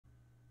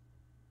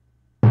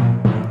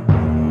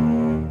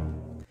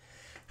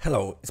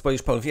Hello, it's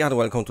Polish Paul VR,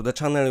 welcome to the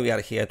channel. We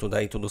are here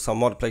today to do some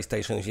more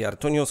PlayStation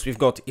VR2 news. We've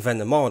got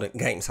even more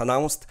games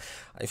announced.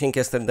 I think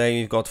yesterday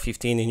we've got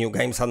 15 new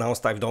games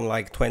announced. I've done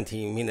like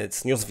 20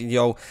 minutes news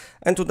video.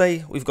 And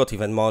today we've got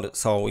even more,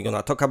 so we're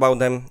gonna talk about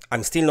them.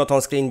 I'm still not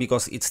on screen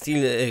because it's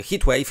still a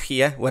heat wave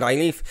here where I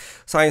live.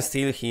 So I'm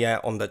still here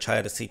on the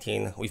chair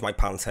sitting with my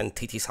pants and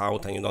titties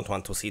out, and you don't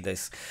want to see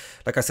this.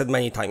 Like I said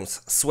many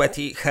times,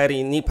 sweaty,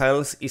 hairy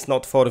nipples is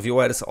not for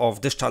viewers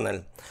of this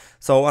channel.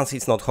 So once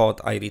it's not hot,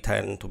 I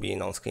return to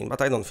being on screen, but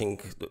I don't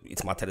think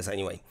it matters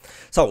anyway.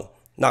 So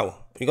now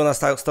we're gonna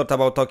start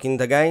about talking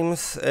the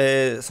games.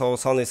 So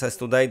Sony says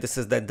today, this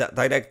is the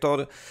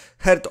director,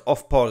 head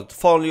of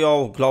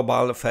portfolio,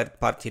 global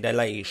third-party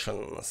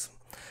relations.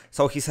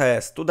 So he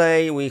says,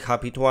 today we're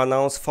happy to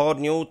announce 4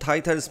 new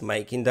titles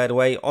making their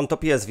way onto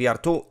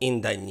PSVR2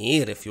 in the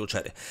near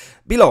future.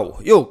 Below,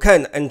 you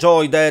can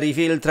enjoy the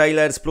reveal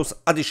trailers plus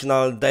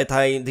additional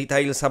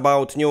details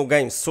about new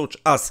games such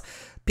as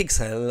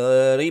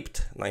Pixel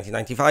Ripped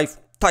 1995,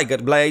 Tiger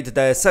Blade,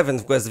 the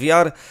 7th Quest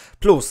VR,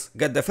 plus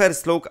get the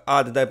first look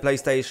at the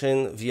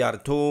PlayStation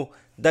VR2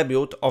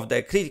 debut of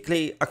the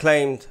critically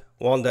acclaimed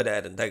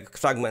Wanderer, the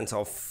Fragments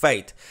of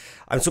Fate.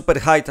 I'm super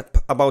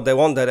hyped about the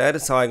Wanderer,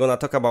 so I'm gonna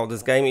talk about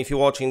this game. If you're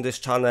watching this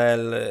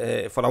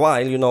channel for a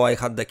while, you know I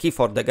had the key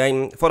for the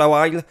game for a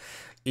while.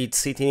 It's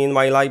sitting in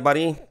my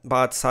library,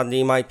 but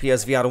sadly my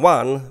PSVR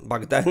 1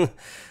 back then,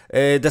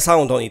 the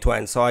sound on it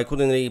went, so I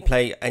couldn't really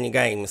play any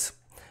games.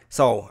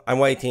 So I'm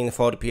waiting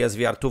for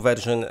PSVR 2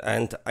 version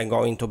and I'm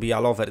going to be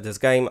all over this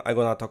game. I'm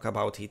gonna talk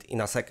about it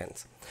in a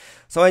second.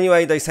 So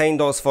anyway, they saying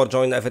those for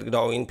join ever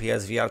growing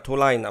PSVR 2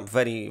 lineup.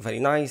 Very, very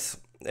nice.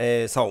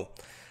 So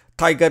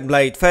Tiger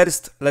Blade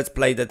first. Let's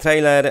play the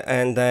trailer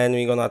and then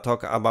we're gonna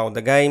talk about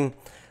the game.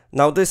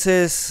 Now this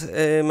is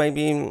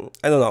maybe,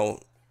 I don't know,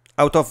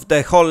 out of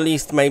the whole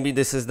list, maybe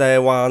this is the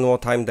one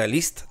what I'm the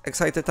least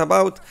excited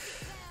about.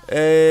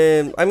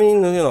 I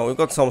mean, you know, you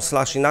got some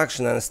slashing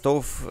action and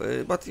stuff,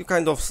 but you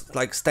kind of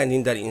like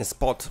standing there in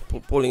spot,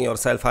 pulling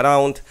yourself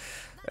around.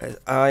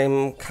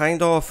 I'm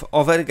kind of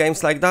over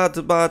games like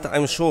that, but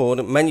I'm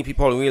sure many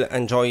people will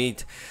enjoy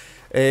it.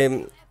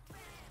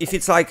 If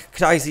it's like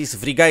Crisis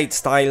Brigade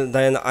style,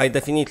 then I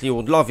definitely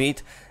would love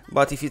it,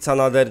 but if it's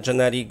another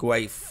generic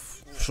wave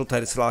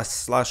shooter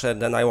slasher,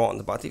 then I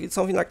won't. But if it's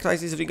something like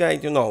Crisis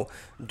Brigade, you know,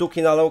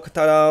 ducking a lot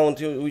around,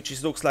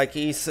 which looks like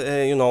is,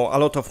 you know, a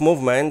lot of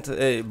movement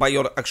by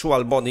your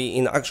actual body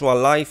in actual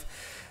life,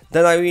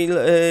 then I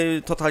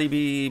will totally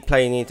be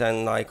playing it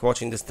and like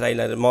watching this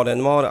trailer more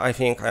and more. I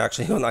think I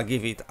actually gonna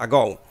give it a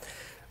go.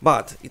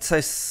 But it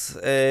says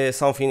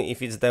something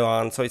if it's the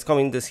one, so it's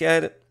coming this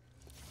year.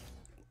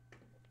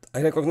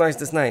 I recognize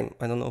this name,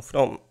 I don't know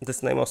from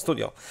this name of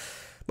studio.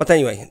 But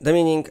anyway, the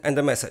meaning and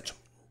the message.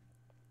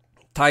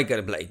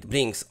 Tiger Blade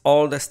brings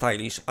all the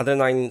stylish,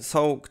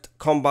 adrenaline-soaked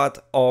combat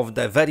of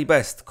the very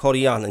best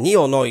Korean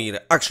neo-noir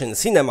action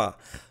cinema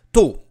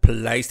to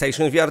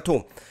PlayStation VR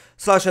 2.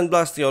 Slash and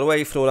blast your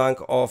way through rank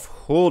of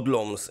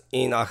hoodlums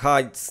in a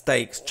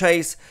high-stakes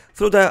chase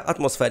through the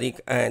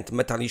atmospheric and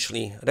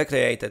metallishly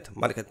recreated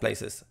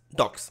marketplaces,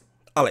 docks,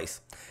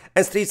 alleys,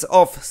 and streets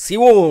of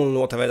Seoul,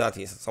 whatever that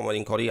is, somewhere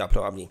in Korea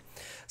probably,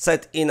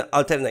 set in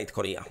alternate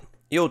Korea.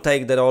 You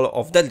take the role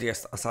of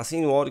deadliest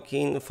assassin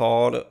working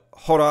for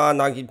Hora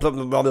Nagi blah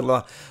blah blah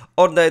blah,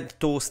 ordered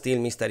to steal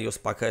mysterious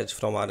package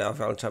from a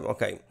rival champ.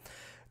 Okay.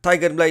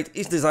 Tiger Blade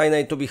is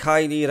designed to be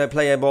highly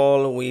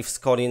replayable with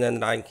scoring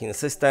and ranking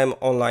system,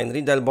 online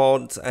riddle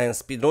boards and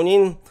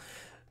speedrunning.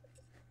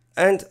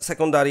 And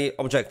secondary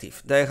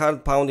objective, the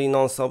hard pounding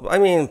non-stop, I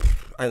mean,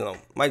 I don't know,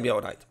 might be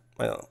alright.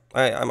 I don't know.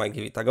 I might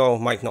give it a go,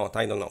 might not,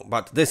 I don't know.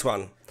 But this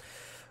one,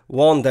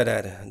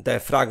 Wanderer, the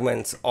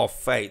Fragments of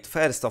Fate.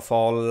 First of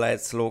all,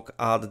 let's look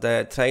at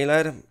the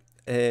trailer.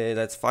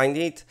 Let's find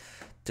it.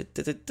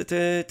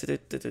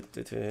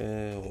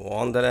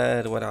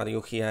 Wanderer, where are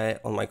you here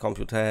on my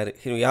computer?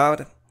 Here we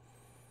are.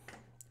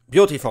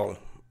 Beautiful.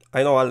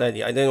 I know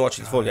already. I didn't watch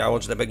it fully. I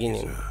watched the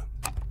beginning.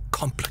 It's a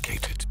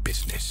complicated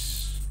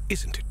business,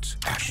 isn't it,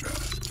 Asher?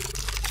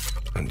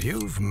 And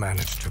you've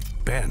managed to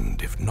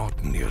bend, if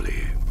not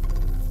nearly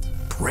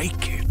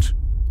break it.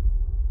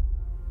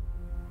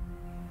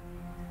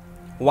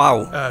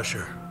 Wow.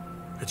 Asher,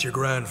 it's your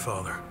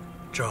grandfather,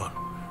 John.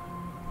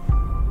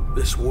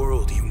 This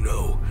world you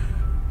know,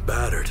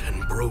 battered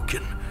and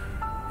broken,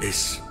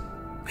 is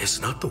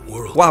not the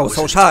world. Wow,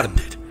 so sharp.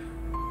 Intended.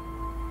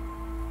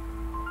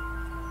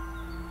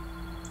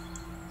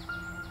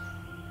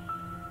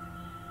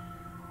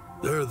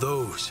 There are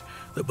those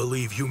that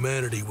believe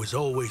humanity was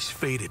always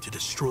fated to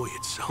destroy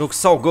itself. Looks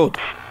so good.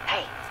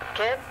 Hey,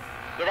 kid,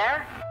 you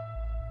there?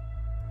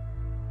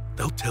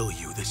 They'll tell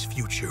you this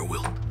future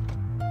will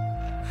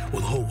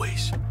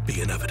always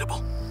be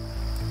inevitable.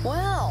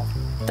 Well,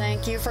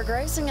 thank you for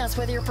gracing us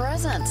with your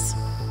presence.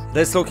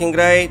 This looking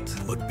great.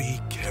 But be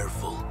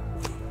careful.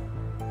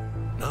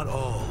 Not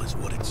all is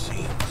what it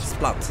seems.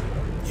 Splat.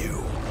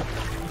 You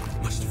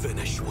must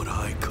finish what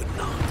I could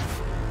not.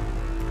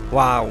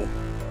 Wow.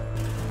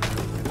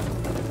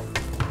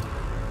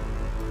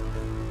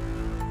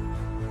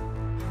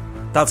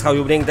 That's how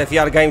you bring the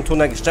VR game to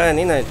next gen,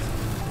 innit?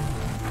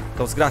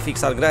 Those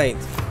graphics are great.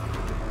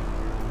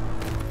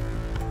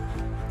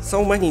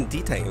 So many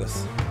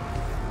details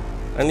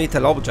and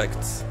little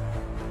objects.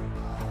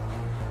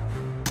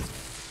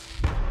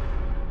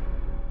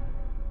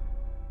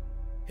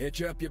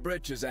 Hitch up your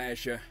britches,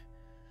 Asher.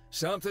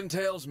 Something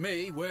tells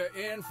me we're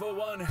in for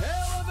one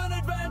hell of an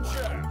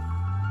adventure.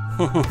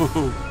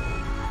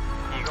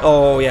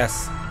 Oh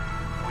yes.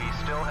 We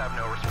still have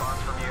no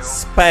response from you.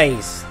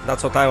 Space.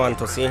 That's what I want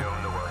to see.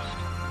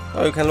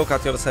 Oh, you can look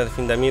at yourself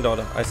in the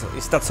mirror.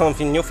 Is that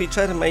something new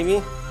feature,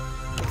 maybe?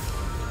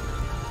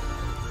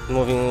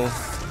 Moving.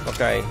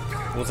 Okay.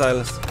 What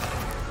else?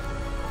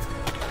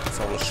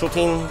 Some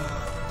shooting.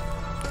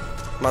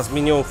 Must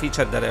be new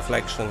feature, the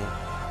reflection.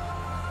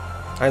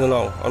 I don't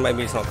know. Or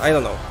maybe it's not. I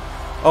don't know.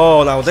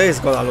 Oh, now this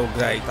is gonna look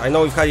great. I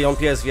know we've had it on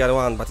PSVR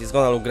 1, but it's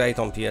gonna look great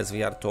on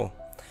PSVR 2.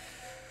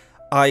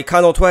 I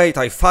cannot wait.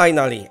 I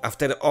finally,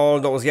 after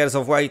all those years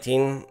of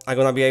waiting, I'm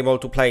gonna be able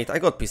to play it. I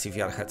got PC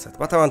VR headset,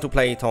 but I want to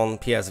play it on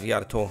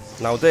PSVR 2.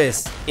 Now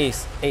this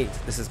is it.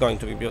 This is going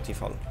to be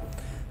beautiful.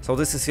 So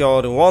this is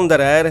your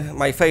Wanderer,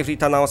 my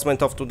favorite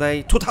announcement of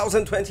today,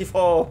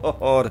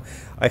 2024.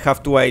 I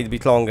have to wait a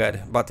bit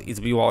longer, but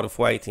it's be worth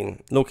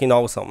waiting. Looking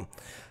awesome.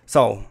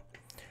 So,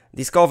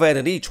 discover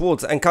rich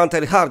woods,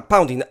 encounter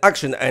heart-pounding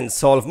action and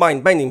solve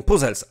mind-bending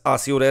puzzles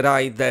as you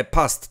rewrite the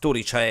past to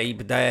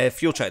reshape the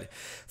future.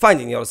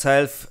 Finding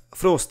yourself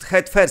thrust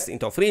headfirst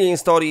into thrilling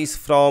stories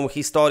from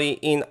history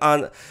in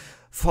an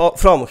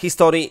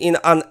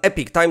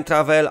epic time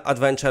travel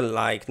adventure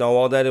like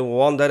no other.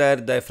 Wanderer,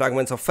 the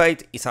Fragments of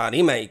Fate is a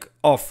remake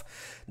of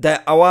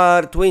the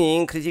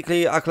award-winning,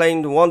 critically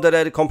acclaimed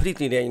Wanderer,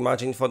 completely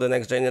reimagined for the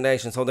next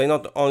generation. So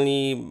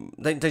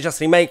they're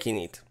just remaking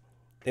it.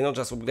 They're not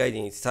just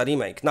upgrading it, it's a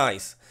remake.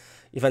 Nice.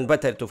 Even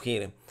better to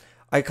hear.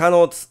 I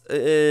cannot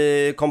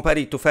compare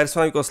it to first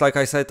one because, like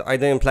I said, I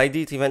didn't play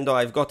it even though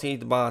I've got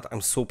it, but I'm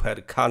super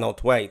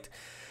cannot wait.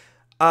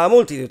 A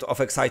multitude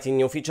of exciting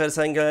new features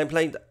and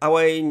gameplay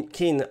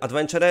awakening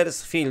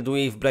adventurers filled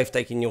with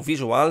breathtaking new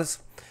visuals.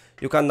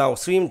 You can now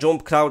swim,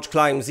 jump, crouch,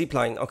 climb,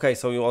 zipline. Okay,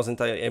 so you wasn't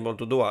able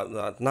to do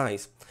that.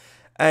 Nice.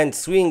 And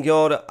swing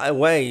your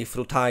way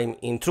through time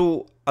in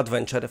true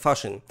adventure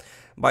fashion.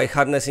 By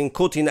harnessing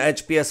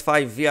cutting-edge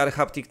PS5 VR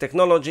haptic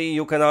technology,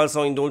 you can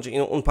also indulge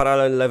in an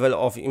unparalleled level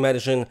of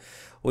immersion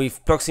with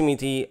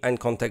proximity and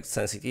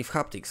context-sensitive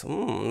haptics.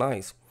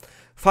 Nice.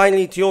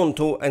 Finely tuned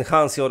to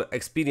enhance your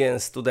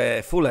experience to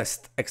the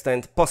fullest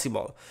extent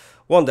possible.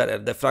 Wanderer,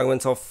 the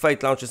Fragments of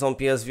Fate launches on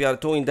PSVR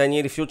 2 in the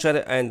near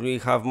future, and we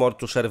have more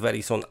to share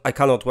very soon. I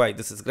cannot wait.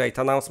 This is a great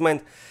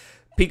announcement.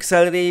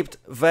 Pixel Ripped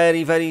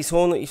very, very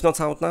soon. If not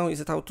out now, is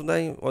it out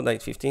today? What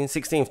date? 15th?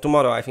 16th?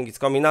 Tomorrow, I think it's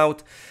coming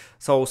out.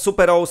 So,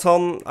 super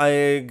awesome.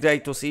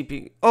 Great to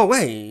see. Oh,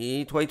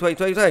 wait.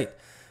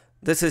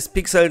 This is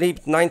Pixel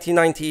Ripped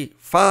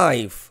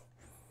 1995.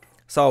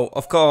 So,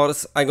 of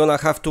course, I'm gonna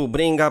have to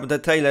bring up the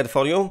trailer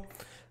for you.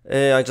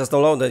 I just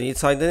downloaded it,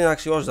 so I didn't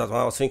actually watch that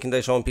one. I was thinking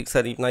they showed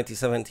Pixel Ripped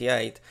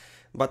 1978.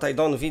 But I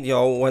done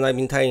video when I've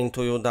been telling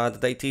to you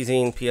that they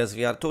teasing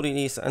PSVR 2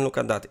 release, and look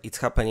at that. It's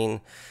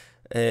happening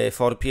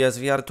for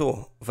PSVR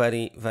 2.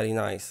 Very, very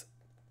nice.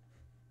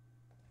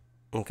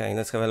 Okay,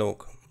 let's have a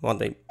look. What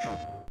they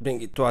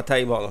bring it to a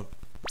table.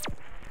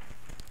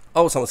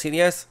 Oh, some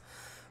serious?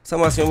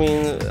 Some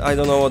assuming, I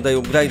don't know what they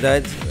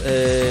upgraded.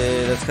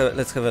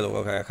 Let's have a look.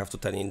 Okay, I have to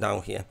turn it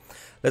down here.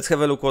 Let's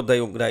have a look what they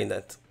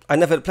upgraded. I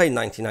never played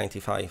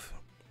 1995.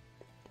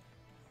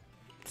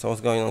 So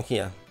what's going on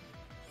here?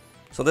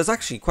 So there's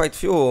actually quite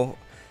few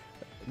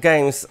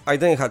games I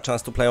didn't have a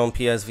chance to play on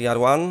PSVR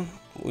 1,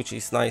 which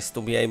is nice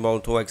to be able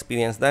to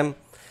experience them.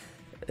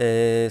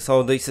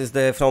 So this is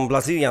from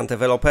Brazilian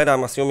developer.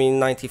 I'm assuming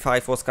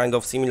 95 was kind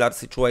of similar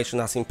situation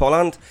as in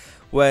Poland,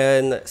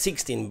 when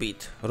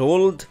 16-bit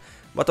ruled.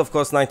 But of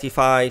course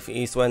 95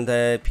 is when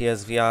the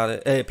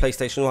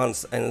PlayStation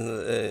 1s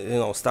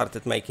and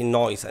started making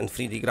noise and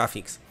 3D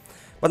graphics.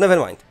 But never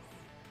mind.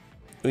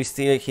 We're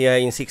still here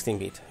in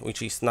 16-bit,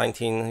 which is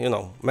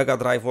Mega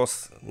Drive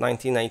was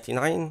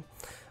 1989.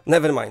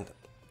 Never mind.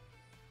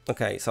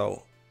 Okay,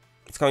 so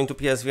it's going to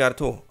PSVR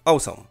 2.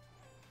 Awesome.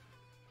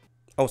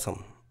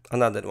 Awesome.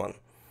 Another one.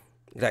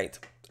 Great.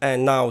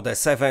 And now the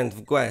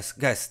 7th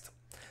guest.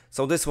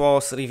 So this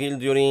was revealed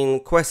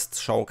during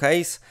Quest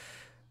Showcase.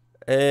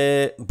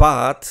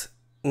 But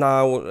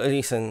now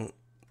listen,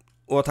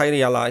 what I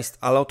realized,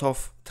 a lot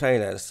of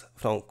trailers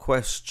from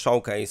Quest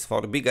Showcase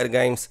for bigger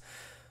games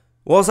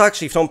was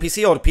actually from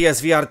PC or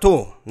PSVR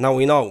 2, now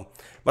we know.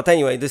 But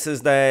anyway, this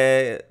is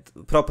the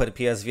proper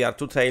PSVR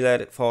 2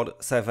 trailer for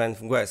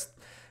 7th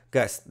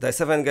guest. The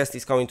 7th guest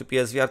is coming to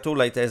PSVR 2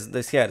 latest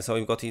this year, so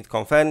we've got it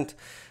confirmed.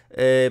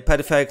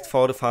 Perfect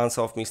for fans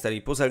of mystery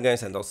puzzle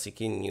games and those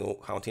seeking new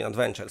haunting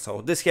adventure.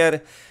 So this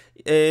year,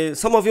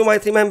 some of you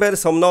might remember,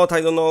 some not.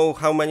 I don't know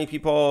how many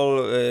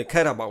people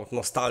care about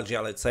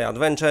nostalgia, let's say,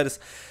 adventures.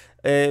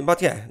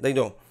 But yeah, they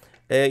do.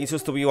 It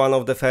used to be one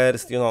of the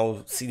first,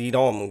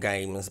 CD-ROM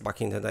games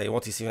back in the day.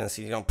 What is even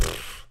CD-ROM?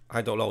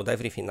 I don't load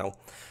everything now.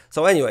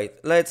 So anyway,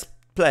 let's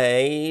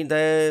play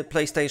the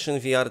PlayStation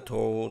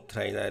VR2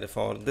 trailer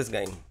for this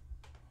game.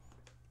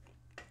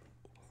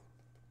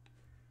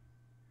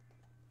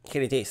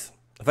 Here it is.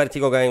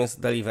 Vertigo Games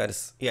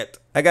delivers yet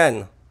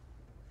again.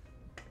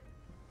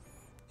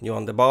 You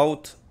on the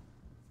boat,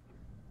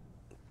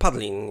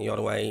 paddling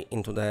your way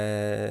into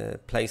the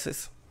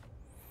places.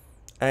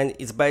 And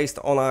it's based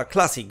on a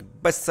classic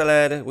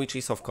bestseller, which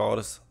is of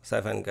course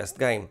 7 Guest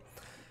game.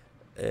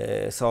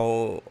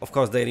 So of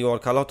course they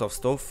rework a lot of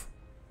stuff.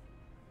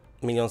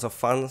 Millions of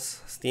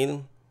fans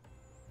still.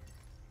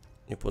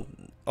 You put,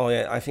 oh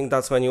yeah, I think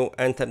that's when you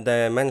enter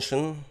the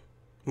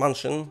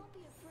mansion.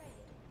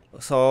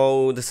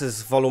 So this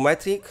is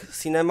volumetric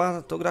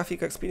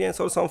cinematographic experience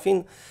or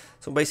something.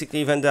 So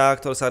basically when the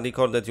actors are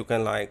recorded, you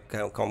can like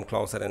come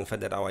closer and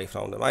further away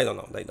from them. I don't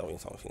know, they're doing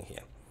something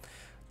here.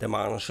 The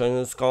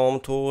mansions come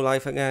to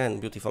life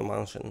again, beautiful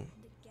mansion.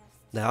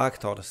 The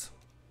actors.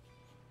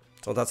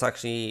 So that's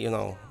actually, you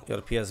know,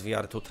 your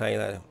PSVR2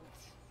 trailer.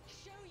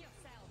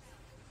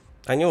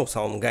 I knew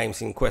some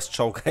games in Quest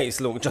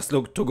Showcase just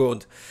look too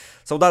good.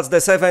 So that's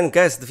the 7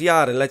 Guest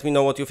VR. Let me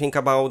know what you think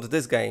about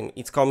this game.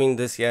 It's coming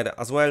this year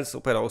as well.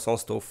 Super awesome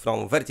stuff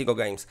from Vertigo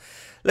Games.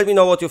 Let me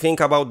know what you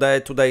think about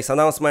today's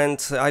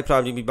announcement. I'll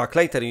probably be back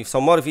later with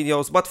some more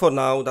videos, but for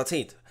now, that's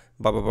it.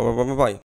 Bye bye bye bye bye bye.